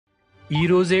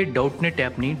ఈరోజే డౌట్నెట్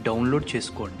యాప్ని డౌన్లోడ్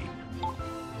చేసుకోండి.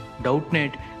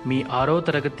 డౌట్నెట్ మీ 6వ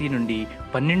తరగతి నుండి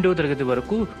 12వ తరగతి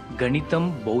వరకు గణితం,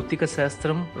 భౌతిక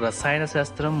శాస్త్రం, రసాయన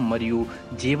శాస్త్రం మరియు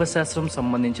జీవశాస్త్రం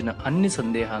సంబంధించిన అన్ని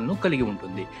సందేహాలను కలిగి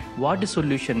ఉంటుంది. వాటి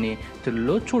సొల్యూషన్ని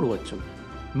తెలుగులో చూడవచ్చు.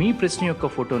 మీ ప్రశ్న యొక్క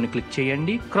ఫోటోని క్లిక్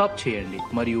చేయండి, క్రాప్ చేయండి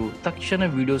మరియు తక్షణ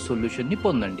వీడియో సొల్యూషన్ని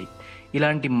పొందండి.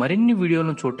 ఇలాంటి మరిన్ని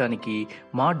వీడియోలను చూడటానికి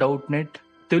మా Doubtnut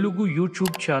Telugu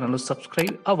YouTube channel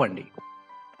subscribe అవ్వండి.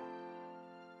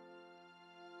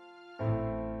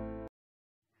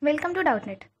 Welcome to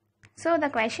Doubtnut. So the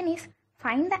question is,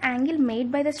 find the angle made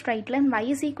by the straight line y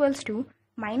is equals to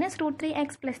minus root 3x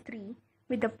plus 3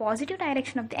 with the positive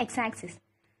direction of the x-axis.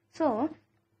 So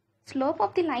slope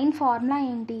of the line formula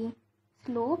enti?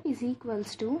 Slope is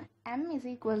equals to m is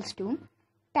equals to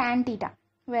tan theta,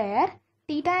 where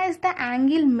theta is the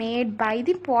angle made by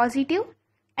the positive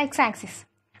x-axis.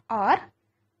 Or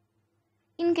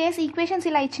in case equations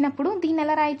ఇలా ఇచ్చినప్పుడు దీన్ని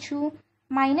ఎలా రాయొచ్చు?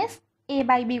 Minus a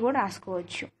by b కూడా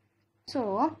రాసుకోవచ్చు. So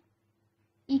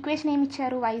equation ఏమి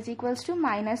ఇచ్చారు? y is equals to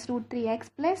minus root 3x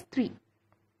plus 3,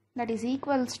 that is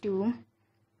equals to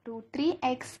root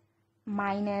 3x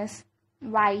minus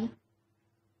y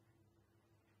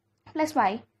plus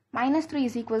y minus 3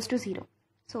 is equals to 0.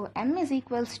 So m is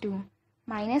equals to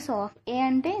minus of a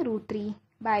అంటే root 3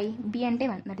 by b అంటే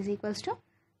 1, that is equals to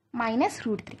minus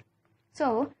root 3. So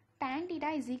tan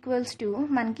theta is equals to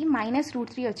మనకి minus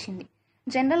root 3 వచ్చింది.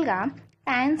 జనరల్గా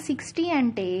tan 60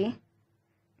 అంటే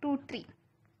route 3,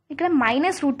 ఇక్కడ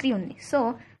minus root 3 ఉంది. So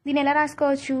దీన్ని ఎలా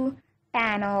రాసుకోవచ్చు?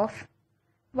 tan of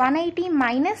 180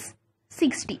 minus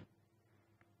 60.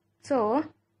 సో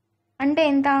అంటే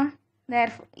ఎంత?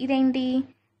 ఇదేంటి?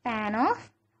 tan of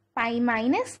pi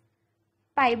minus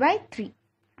pi by 3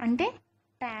 అంటే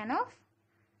tan of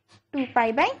 2π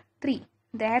by 3.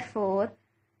 Therefore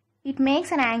it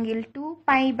makes an angle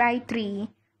 2π by 3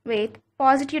 with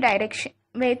positive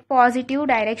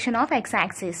direction of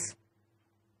x-axis.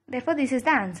 Therefore this is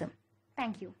the answer.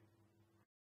 Thank you.